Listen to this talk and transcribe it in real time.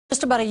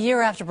Just about a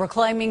year after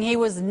proclaiming he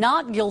was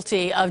not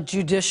guilty of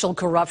judicial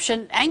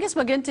corruption, Angus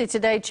McGinty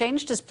today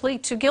changed his plea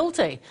to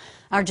guilty.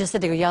 Our Jesse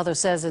Degollado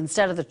says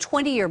instead of the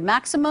 20-year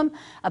maximum,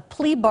 a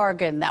plea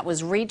bargain that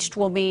was reached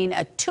will mean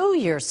a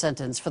 2-year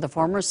sentence for the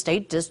former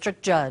state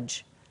district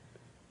judge.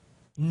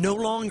 No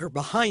longer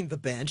behind the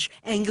bench,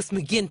 Angus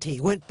McGinty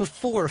went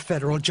before a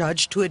federal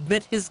judge to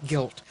admit his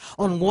guilt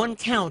on one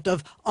count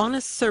of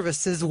honest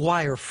services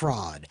wire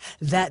fraud,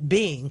 that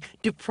being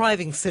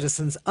depriving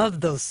citizens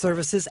of those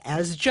services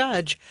as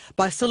judge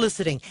by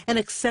soliciting and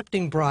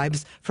accepting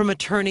bribes from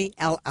attorney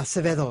Al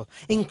Acevedo,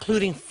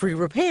 including free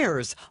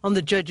repairs on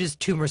the judge's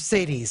 2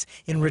 Mercedes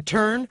in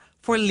return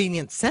for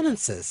lenient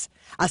sentences.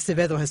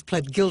 Acevedo has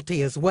pled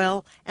guilty as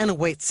well and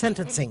awaits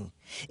sentencing.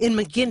 In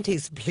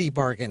McGinty's plea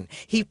bargain,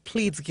 he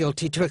pleads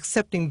guilty to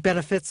accepting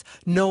benefits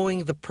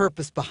knowing the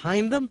purpose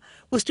behind them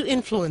was to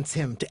influence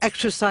him to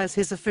exercise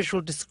his official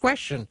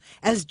discretion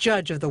as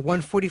judge of the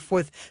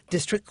 144th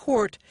District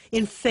Court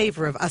in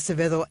favor of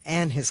Acevedo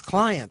and his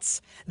clients.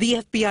 The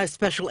FBI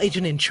special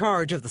agent in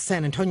charge of the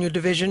San Antonio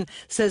division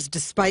says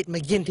despite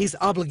McGinty's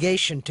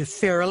obligation to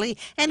fairly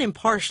and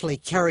impartially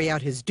carry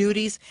out his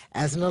duties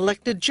as an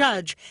elected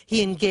judge,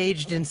 he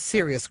engaged in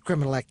serious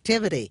criminal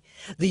activity.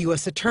 The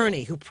U.S.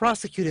 attorney who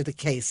prosecuted the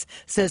case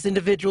says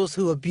individuals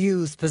who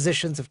abuse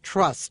positions of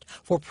trust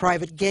for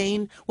private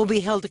gain will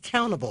be held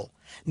accountable.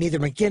 Neither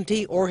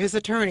McGinty or his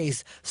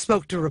attorneys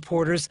spoke to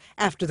reporters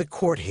after the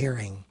court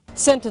hearing.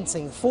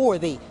 Sentencing for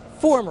the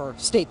former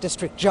state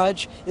district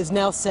judge is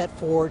now set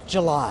for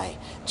July.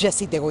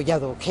 Jesse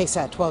Degollado,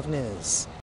 KSAT 12 News.